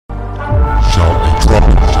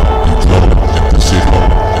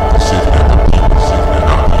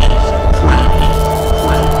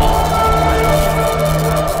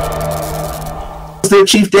their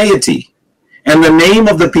chief deity. And the name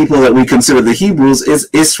of the people that we consider the Hebrews is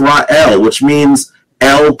Israel, which means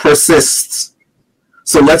El persists.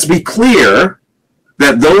 So let's be clear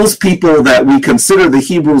that those people that we consider the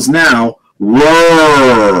Hebrews now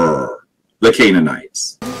were the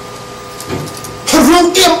Canaanites. Haru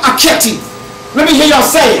im Aketi. Let me hear y'all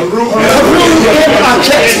say it. Haru im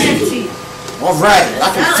Aketi. All right,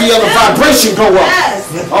 I can feel the vibration go up.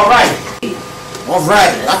 All right. All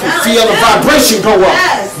right, I can feel the vibration go up.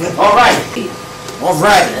 All right. All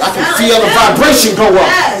right, I can feel the vibration go up.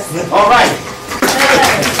 All right.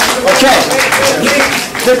 Okay.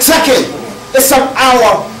 The second is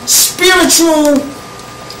our spiritual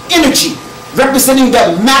energy representing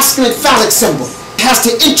the masculine phallic symbol. It has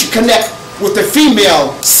to interconnect with the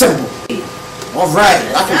female symbol. All right,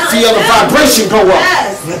 I can feel the vibration go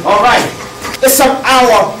up. All right. It's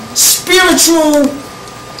our spiritual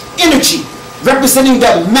energy representing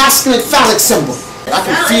the masculine phallic symbol. I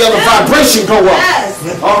can feel the vibration go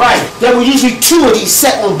up. All right. There were usually two of these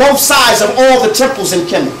set on both sides of all the temples in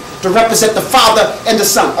Kemet to represent the Father and the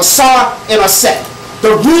Son, Asar and Aset.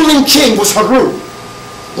 The ruling king was Haru.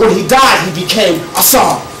 When he died, he became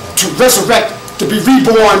Asar, to resurrect, to be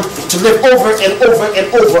reborn, to live over and over and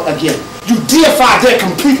over again. You deify their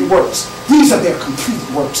complete works. These are their complete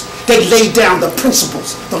works. They laid down the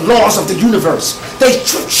principles, the laws of the universe. They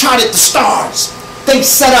charted the stars. They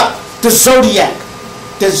set up the zodiac,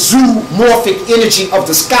 the zoomorphic energy of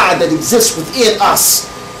the sky that exists within us.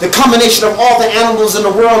 The combination of all the animals in the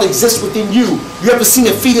world exists within you. You ever seen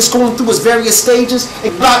a fetus going through its various stages?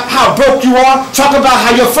 And about how broke you are? Talk about how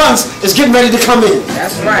your funds is getting ready to come in.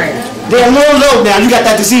 That's right. They're a little low now. You got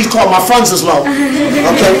that disease called my funds is low.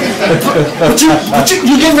 Okay? but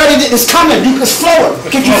you getting ready to, it's coming. It's flowing.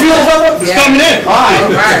 Can you feel it, brother? It's coming in. All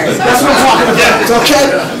right. That's what I'm talking about. Okay?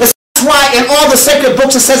 That's why in all the sacred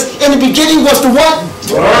books it says, in the beginning was the what?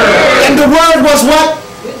 Word. And the word was what?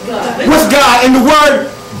 With God. And the word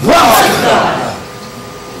was God.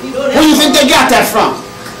 Where do you think they got that from?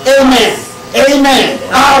 Amen. Amen.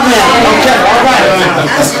 Amen. Okay, all right.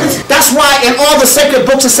 That's why in all the sacred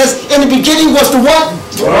books it says, in the beginning was the what?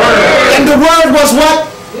 Word. And the word was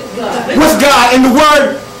what? With God. And the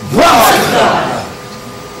word was God.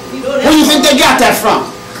 Where do you think they got that from?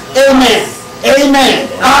 Amen. Amen.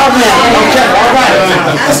 Amen. Okay, all right.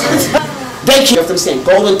 They keep them saying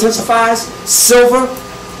gold intensifies, silver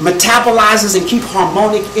metabolizes and keep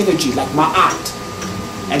harmonic energy like ma'at.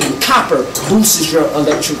 And then copper boosts your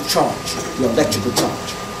electrical charge.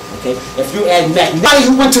 Okay? If you add anybody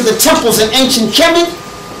who went to the temples in ancient Kemet,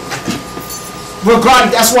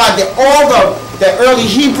 regarding, that's why all the early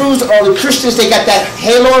Hebrews, early Christians, they got that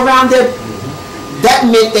halo around them. That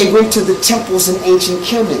meant they went to the temples in ancient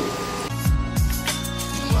Kemet.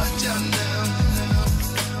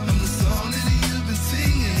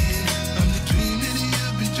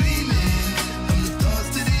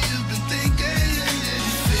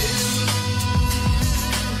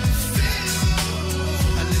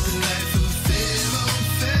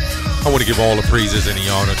 I want to give all the praises and the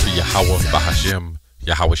honor to Yahweh Bahashem,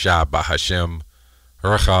 Yahweh Shai Bahashem,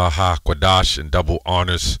 Recha HaQuadash, and double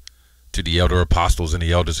honors to the elder apostles and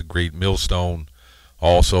the elders of Great Millstone.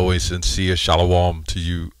 Also a sincere shalom to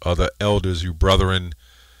you other elders, you brethren,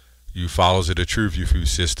 you followers of the truth, you few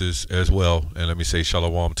sisters as well. And let me say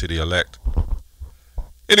shalom to the elect.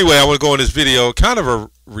 Anyway, I want to go in this video, kind of a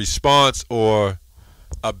response or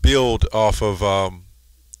a build off of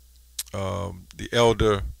the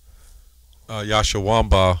elder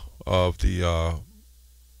Yashawamba of the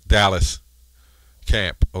Dallas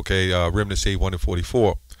camp, okay, Remnant 1 and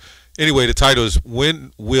 44. Anyway, the title is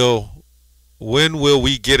when will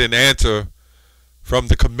we get an answer from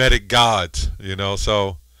the Kemetic gods? You know,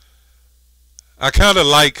 so I kind of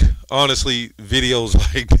like, honestly, videos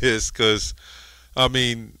like this because, I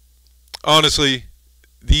mean, honestly,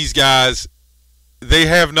 these guys, they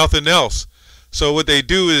have nothing else. So what they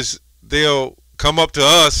do is they'll come up to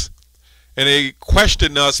us and they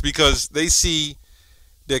question us because they see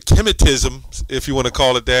that Kemetism, if you want to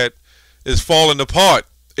call it that, is falling apart.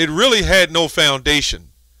 It really had no foundation.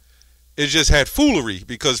 It just had foolery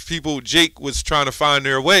because Jake was trying to find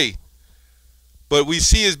their way. But we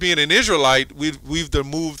see as being an Israelite, we've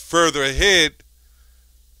moved further ahead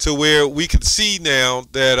to where we can see now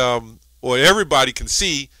that, or everybody can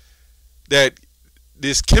see that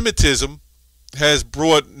this Kemetism has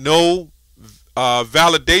brought no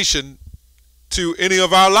validation to any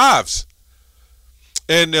of our lives.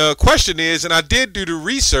 And the question is, and I did do the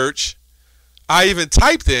research, I even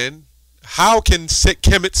typed in, how can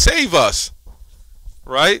Kemet save us?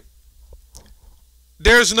 Right?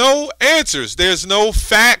 There's no answers. There's no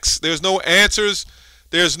facts. There's no answers.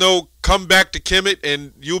 There's no come back to Kemet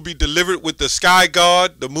and you'll be delivered with the sky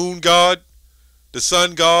god, the moon god, the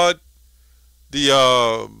sun god,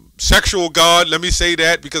 the sexual god. Let me say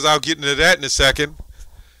that because I'll get into that in a second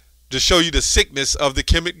to show you the sickness of the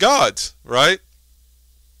Kemet gods, right?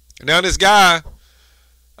 Now this guy,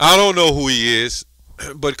 I don't know who he is,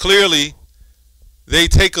 but clearly they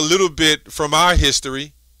take a little bit from our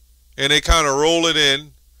history and they kind of roll it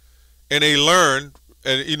in and they learn.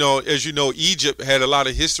 And, you know, as you know, Egypt had a lot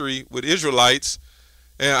of history with Israelites.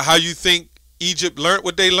 And how you think Egypt learned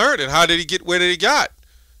what they learned and how did he get where they got?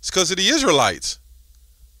 It's because of the Israelites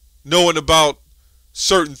knowing about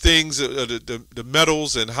certain things, the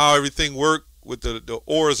metals and how everything worked with the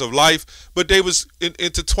auras of life. But they was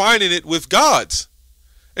intertwining it with gods.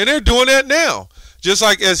 And they're doing that now. Just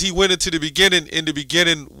like as he went into the beginning, in the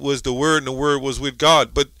beginning was the Word and the Word was with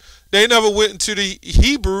God. But they never went into the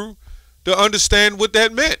Hebrew to understand what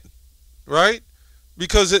that meant, right?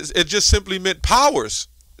 Because it just simply meant powers.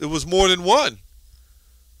 It was more than one.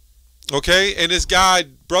 Okay, and this guy,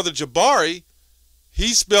 Brother Jabari,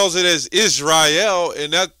 he spells it as Israel,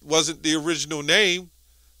 and that wasn't the original name,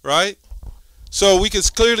 right? So we can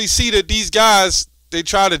clearly see that these guys, they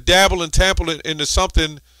try to dabble and tamper into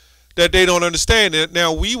something that they don't understand.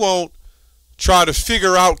 Now, we won't try to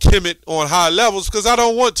figure out Kemet on high levels because I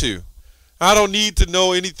don't want to. I don't need to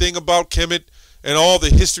know anything about Kemet and all the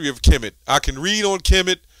history of Kemet. I can read on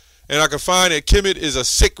Kemet and I can find that Kemet is a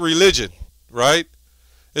sick religion, right?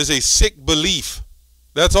 It's a sick belief.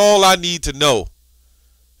 That's all I need to know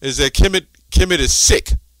is that Kemet is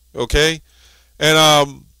sick, okay?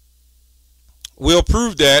 And we'll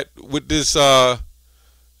prove that with this, the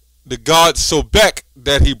god Sobek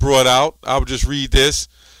that he brought out. I'll just read this.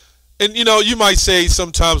 And, you know, you might say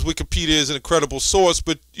sometimes Wikipedia is an incredible source,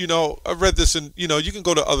 but, you know, I've read this and, you know, you can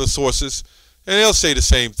go to other sources and they'll say the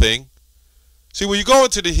same thing. See, when you go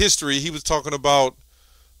into the history, he was talking about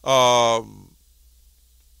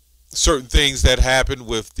certain things that happened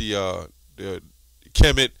with the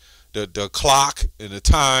Kemet, the clock and the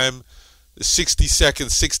time, the 60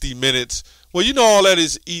 seconds, 60 minutes. Well, you know, all that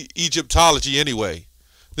is Egyptology anyway.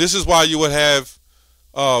 This is why you would have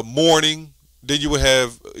morning. Then you would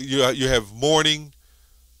have you have morning,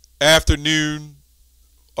 afternoon.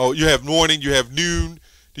 Oh, you have morning. You have noon.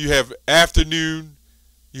 You have afternoon.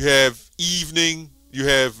 You have evening. You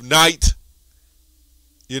have night.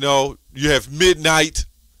 You know, you have midnight,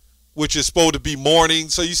 which is supposed to be morning.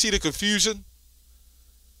 So you see the confusion.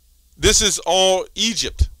 This is all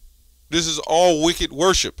Egypt. This is all wicked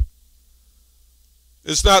worship.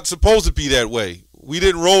 It's not supposed to be that way. We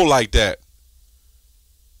didn't roll like that,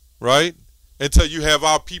 right? Until you have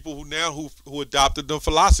our people who adopted the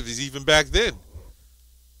philosophies even back then.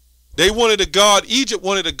 They wanted a god. Egypt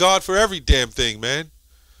wanted a god for every damn thing, man.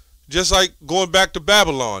 Just like going back to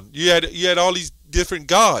Babylon. You had all these different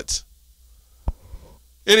gods.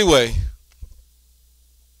 Anyway,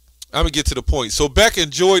 I'm going to get to the point. So Beck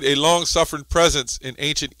enjoyed a long-suffering presence in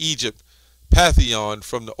ancient Egypt, pantheon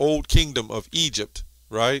from the old kingdom of Egypt,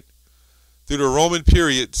 right? Through the Roman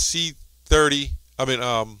period, C30,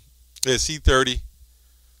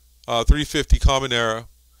 350 Common Era.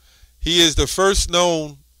 He is the first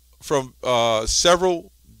known from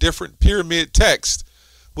several different pyramid texts,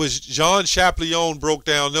 which Jean Champollion broke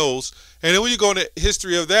down those. And then when you go into the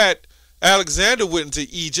history of that, Alexander went into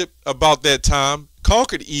Egypt about that time,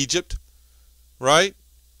 conquered Egypt, right?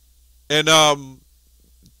 And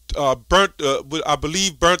burnt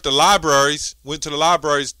the libraries, went to the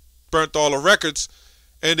libraries, burnt all the records,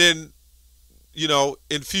 and then, you know,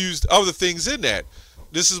 infused other things in that.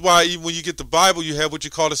 This is why even when you get the Bible, you have what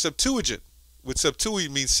you call the Septuagint, which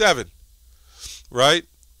Septuagint means 7, right?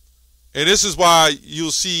 And this is why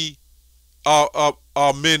you'll see our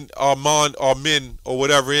men or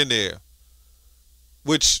whatever in there,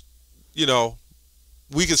 which, you know,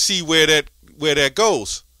 we can see where that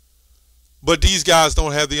goes. But these guys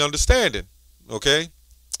don't have the understanding, okay?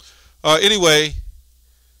 Anyway,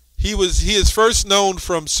 he is first known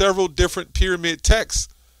from several different pyramid texts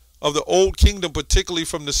of the Old Kingdom, particularly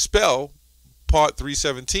from the spell, part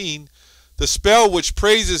 317, the spell which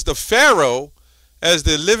praises the Pharaoh as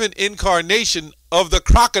the living incarnation of the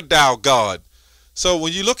crocodile god. So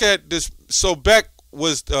when you look at this, Sobek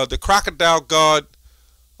was the crocodile god.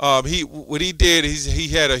 What he did, he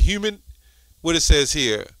had a human. What it says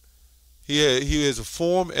here, he has a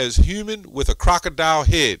form as human with a crocodile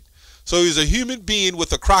head. So he's a human being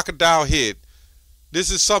with a crocodile head.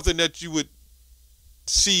 This is something that you would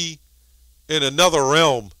see in another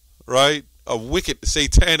realm, right, of wicked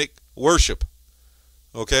satanic worship.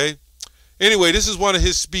 Okay. Anyway, this is one of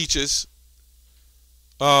his speeches.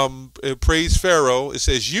 it praised Pharaoh. It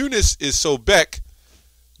says, Eunice is Sobek,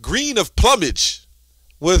 green of plumage,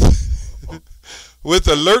 with with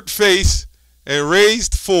alert face, and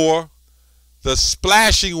raised for the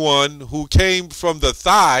splashing one who came from the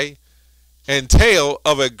thigh and tail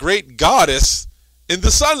of a great goddess in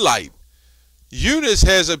the sunlight. Eunice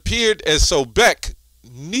has appeared as Sobek,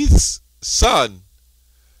 Neith's son.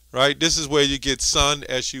 Right? This is where you get son,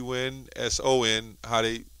 S-U-N, S-O-N, how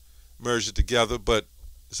they merge it together, but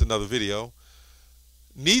it's another video.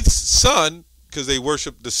 Neith's son, because they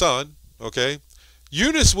worship the sun, okay?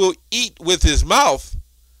 Eunice will eat with his mouth.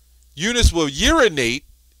 Eunice will urinate,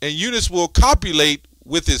 and Eunice will copulate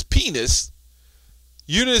with his penis.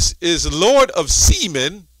 Eunice is Lord of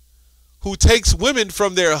semen, who takes women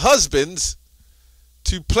from their husbands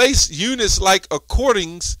to place Eunice like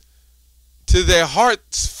according to their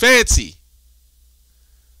heart's fancy.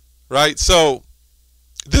 Right? So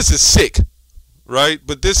this is sick, right?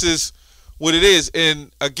 But this is what it is.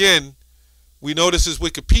 And again, we know this is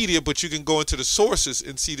Wikipedia, but you can go into the sources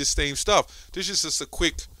and see the same stuff. This is just a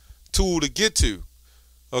quick tool to get to.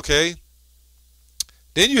 Okay?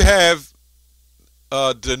 Then you have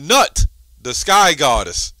the Nut, the sky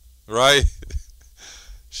goddess, right?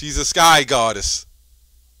 She's a sky goddess.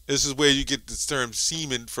 This is where you get this term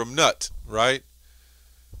semen from nut, right?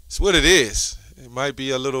 It's what it is. It might be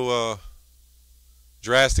a little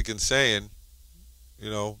drastic in saying,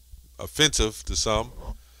 offensive to some.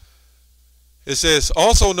 It says,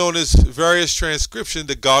 also known as various transcription,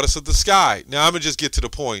 the goddess of the sky. Now, I'm going to just get to the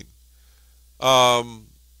point. The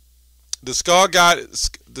sky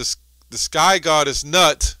goddess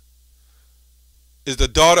Nut is the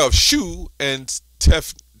daughter of Shu and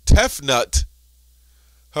Tefnut.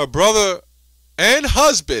 Her brother and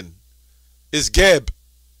husband is Geb.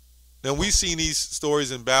 Now, we've seen these stories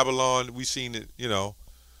in Babylon. We've seen it,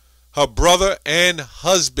 Her brother and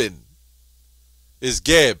husband is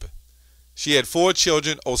Geb. She had 4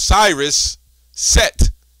 children, Osiris,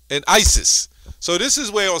 Set, and Isis. So this is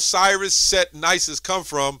where Osiris, Set, and Isis come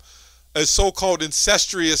from, a so-called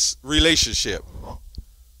incestuous relationship,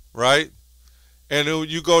 right? And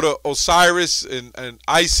you go to Osiris and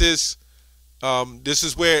Isis. This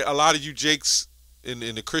is where a lot of you jakes in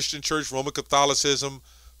the Christian church, Roman Catholicism,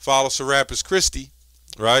 follow Serapis Christi,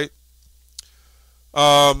 right?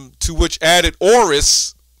 To which added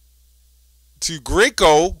Oris to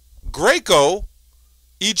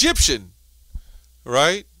Greco-Egyptian,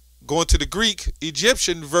 right? Going to the Greek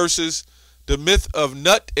Egyptian versus the myth of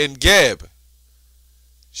Nut and Geb.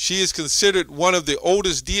 She is considered one of the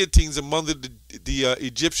oldest deities among the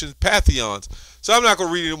Egyptian pantheons. So I'm not going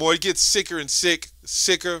to read anymore. It gets sicker and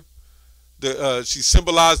sicker. She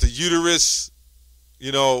symbolized the uterus,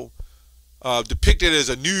 depicted as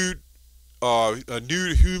a nude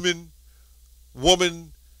human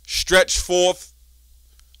woman stretched forth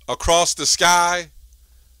across the sky,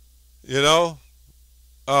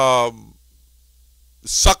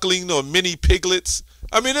 suckling on many piglets.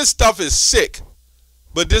 I mean, this stuff is sick.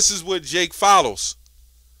 But this is what Jake follows.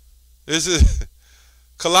 This is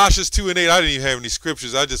Colossians 2 and 8. I didn't even have any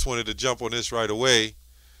scriptures. I just wanted to jump on this right away.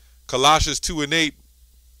 Colossians 2 and 8.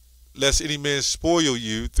 Lest any man spoil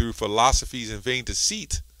you through philosophies and vain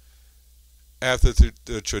deceit, after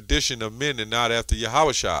the tradition of men and not after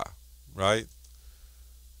Yahushua. Right?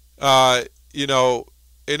 And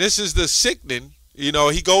this is the sickening.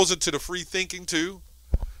 He goes into the free thinking too.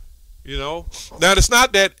 Now, it's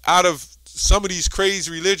not that out of some of these crazy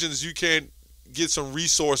religions you can't get some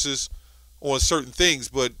resources on certain things,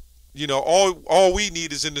 but all we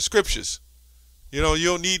need is in the scriptures. You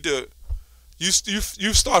don't need to.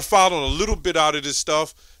 You start following a little bit out of this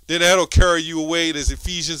stuff, then that'll carry you away, as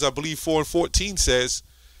Ephesians, I believe, 4:14 says,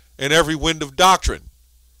 and every wind of doctrine.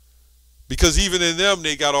 Because even in them,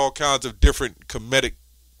 they got all kinds of different Kemetic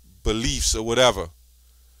beliefs or whatever,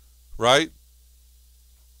 right?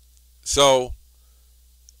 So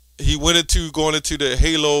he going into the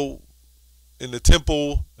halo in the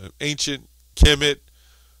temple, ancient Kemet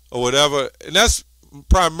or whatever. And that's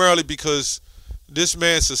primarily because this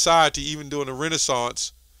man's society, even during the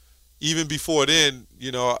Renaissance, even before then,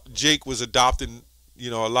 Jake was adopting, a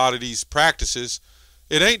lot of these practices.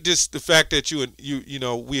 It ain't just the fact that we're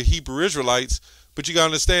Hebrew Israelites, but you got to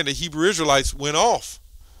understand that Hebrew Israelites went off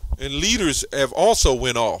and leaders have also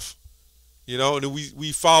went off, and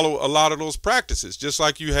we follow a lot of those practices, just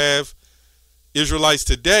like you have Israelites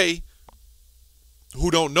today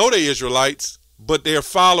who don't know they're Israelites, but they're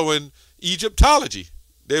following Egyptology.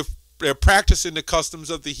 They're practicing the customs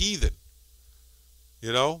of the heathen.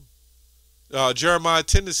 Jeremiah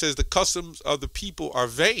 10 says the customs of the people are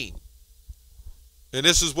vain. And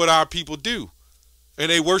this is what our people do. And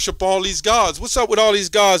they worship all these gods. What's up with all these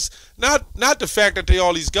gods? Not the fact that they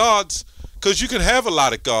all these gods, because you can have a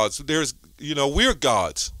lot of gods. There's, we're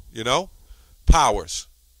gods, powers,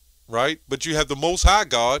 right? But you have the Most High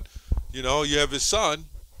God, you have his son,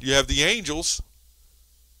 you have the angels,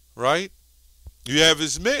 right? You have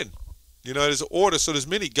his men, there's an order, so there's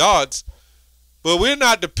many gods. But we're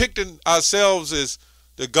not depicting ourselves as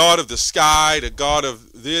the God of the sky, the God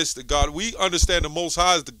of this, the God. We understand the Most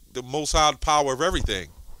High is the Most High power of everything.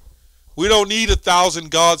 We don't need 1,000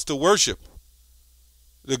 gods to worship.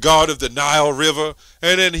 The God of the Nile River,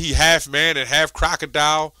 and then he half man and half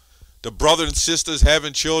crocodile. The brother and sisters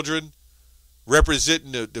having children,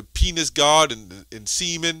 representing the penis god and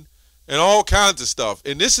semen, and all kinds of stuff.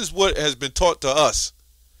 And this is what has been taught to us.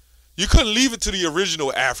 You couldn't leave it to the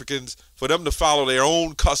original Africans for them to follow their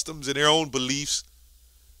own customs and their own beliefs.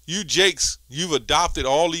 You Jakes, you've adopted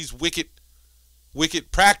all these wicked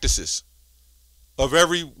practices of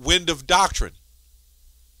every wind of doctrine.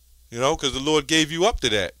 Because the Lord gave you up to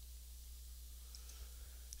that.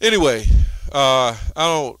 Anyway, I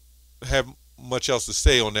don't have much else to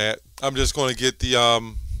say on that. I'm just going to get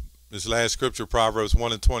the this last scripture, Proverbs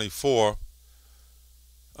 1:24.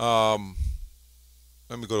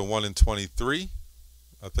 Let me go to 1:23,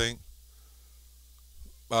 I think.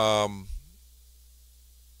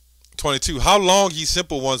 22. How long, ye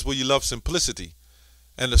simple ones, will ye love simplicity?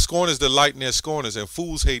 And the scorners delight in their scorners, and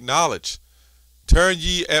fools hate knowledge. Turn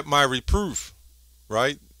ye at my reproof,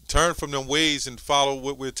 right? Turn from them ways and follow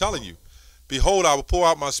what we're telling you. Behold, I will pour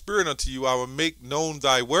out my spirit unto you. I will make known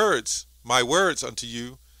thy words, my words unto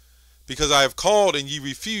you. Because I have called and ye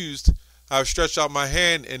refused, I have stretched out my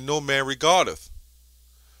hand and no man regardeth.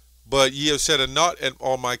 But ye have set a knot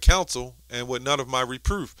on my counsel and with none of my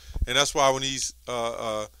reproof. And that's why when he's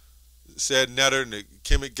said Netter and the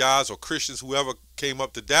Kemetic guys or Christians, whoever came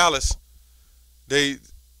up to Dallas, they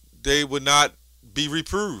would not be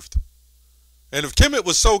reproved. And if Kemet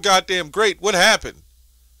was so goddamn great, what happened?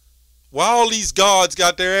 Why all these gods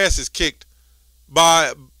got their asses kicked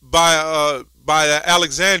by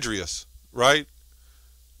Alexandrius, right?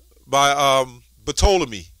 By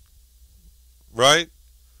Ptolemy, right?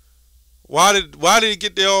 Why did he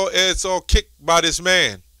get their ass all kicked by this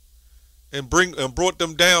man and brought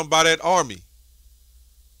them down by that army?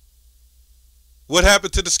 What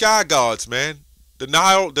happened to the sky gods, man? The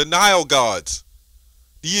Nile gods,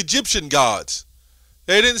 the Egyptian gods.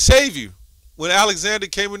 They didn't save you when Alexander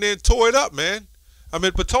came in there and tore it up, man. I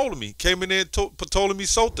mean, Ptolemy came in there and Ptolemy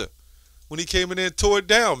Sota, when he came in there and tore it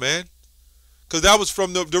down, man. Because that was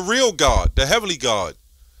from the real God, the heavenly God,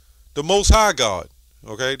 the Most High God.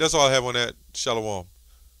 Okay, that's all I have on that. Shalom.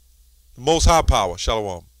 The Most High power.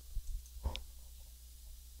 Shalom.